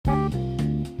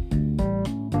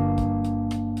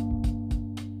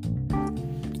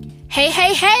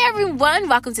Hey, everyone.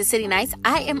 Welcome to City Nights.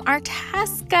 I am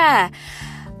Artaska.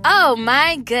 Oh,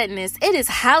 my goodness. It is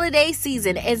holiday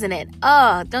season, isn't it?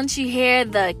 Oh, don't you hear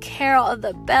the carol of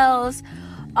the bells,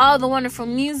 all the wonderful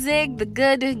music, the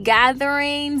good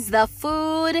gatherings, the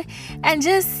food, and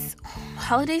just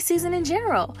holiday season in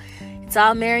general. It's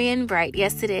all merry and bright.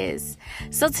 Yes, it is.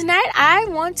 So tonight I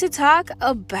want to talk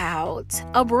about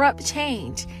abrupt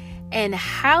change and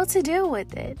how to deal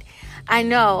with it. I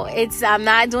know I'm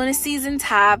not doing a season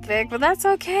topic, but that's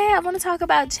okay. I want to talk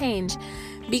about change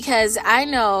because I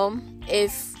know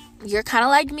if you're kind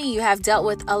of like me, you have dealt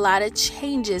with a lot of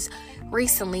changes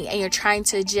recently and you're trying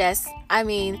to adjust. I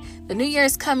mean, the new year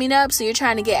is coming up, so you're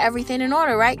trying to get everything in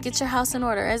order, right? Get your house in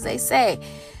order, as they say.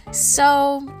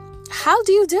 So how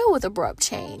do you deal with abrupt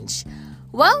change?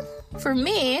 Well, for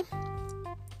me,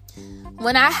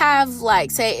 when I have,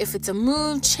 say if it's a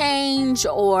mood change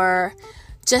or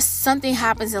just something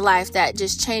happens in life that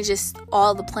just changes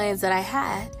all the plans that I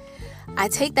had, I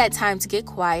take that time to get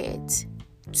quiet,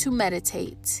 to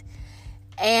meditate,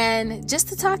 and just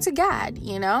to talk to God,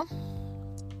 and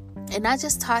not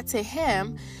just talk to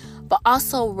Him, but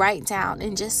also write down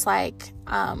and just what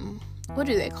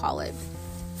do they call it?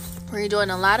 Where you're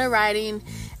doing a lot of writing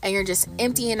and you're just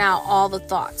emptying out all the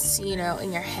thoughts, in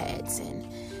your heads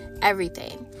and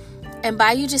everything. And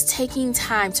by you just taking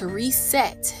time to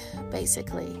reset,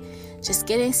 basically, just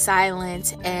getting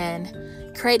silent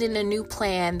and creating a new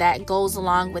plan that goes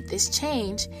along with this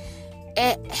change,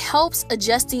 it helps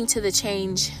adjusting to the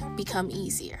change become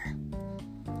easier.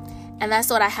 And that's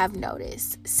what I have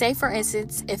noticed. Say, for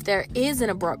instance, if there is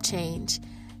an abrupt change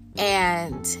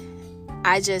and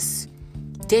I just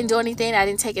didn't do anything, I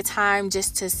didn't take a time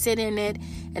just to sit in it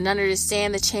and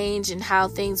understand the change and how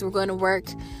things were going to work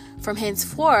from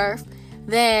henceforth,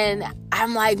 then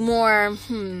I'm more,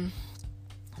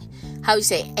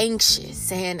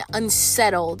 anxious and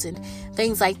unsettled and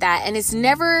things like that. And it's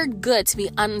never good to be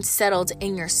unsettled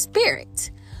in your spirit.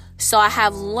 So I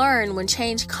have learned when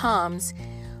change comes,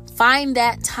 find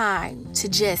that time to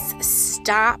just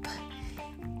stop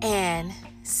and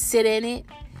sit in it,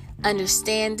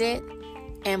 understand it,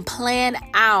 and plan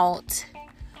out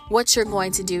what you're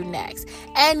going to do next.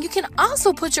 And you can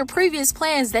also put your previous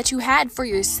plans that you had for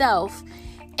yourself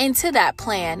into that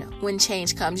plan when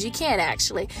change comes. You can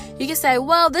actually. You can say,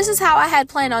 well, this is how I had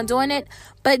planned on doing it,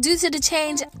 but due to the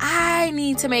change, I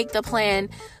need to make the plan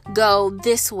go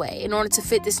this way in order to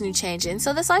fit this new change in.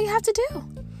 So that's all you have to do.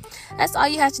 That's all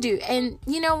you have to do. And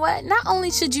you know what? Not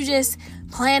only should you just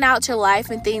plan out your life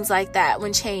and things like that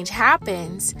when change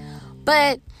happens,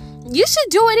 but you should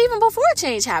do it even before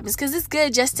change happens, because it's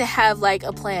good just to have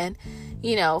a plan,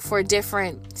 for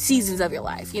different seasons of your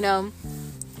life, and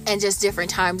just different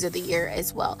times of the year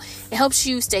as well. It helps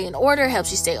you stay in order,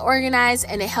 helps you stay organized,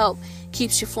 and it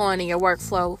keeps you flowing in your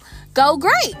workflow. Go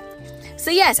great. So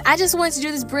yes, I just wanted to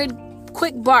do this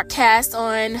quick broadcast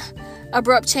on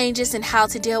abrupt changes and how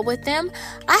to deal with them.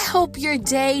 I hope your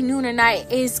day, noon or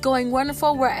night, is going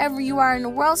wonderful wherever you are in the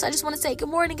world. So I just want to say good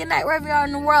morning, good night, wherever you are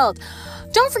in the world.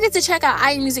 Don't forget to check out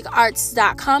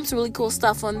iMusicArts.com. Some really cool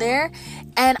stuff on there.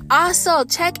 And also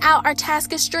check out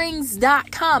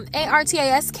artaskastrings.com.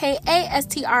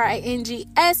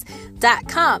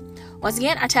 ARTASKASTRINGS.com. Once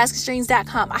again,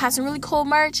 artaskastrings.com. I have some really cool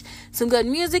merch, some good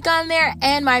music on there,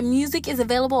 and my music is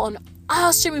available on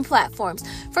all streaming platforms,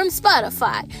 from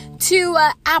Spotify to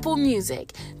Apple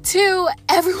Music to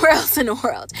everywhere else in the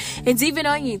world. It's even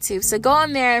on YouTube. So go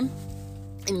on there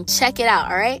and check it out,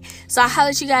 all right? So I'll holler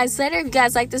at you guys later. If you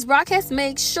guys like this broadcast,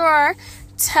 make sure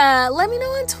to let me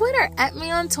know on Twitter. At me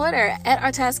on Twitter, at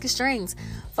artaskastrings.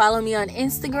 Follow me on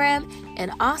Instagram,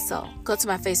 and also go to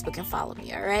my Facebook and follow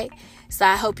me, all right? So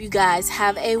I hope you guys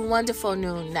have a wonderful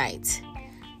noon night.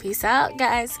 Peace out,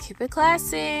 guys. Keep it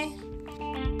classy.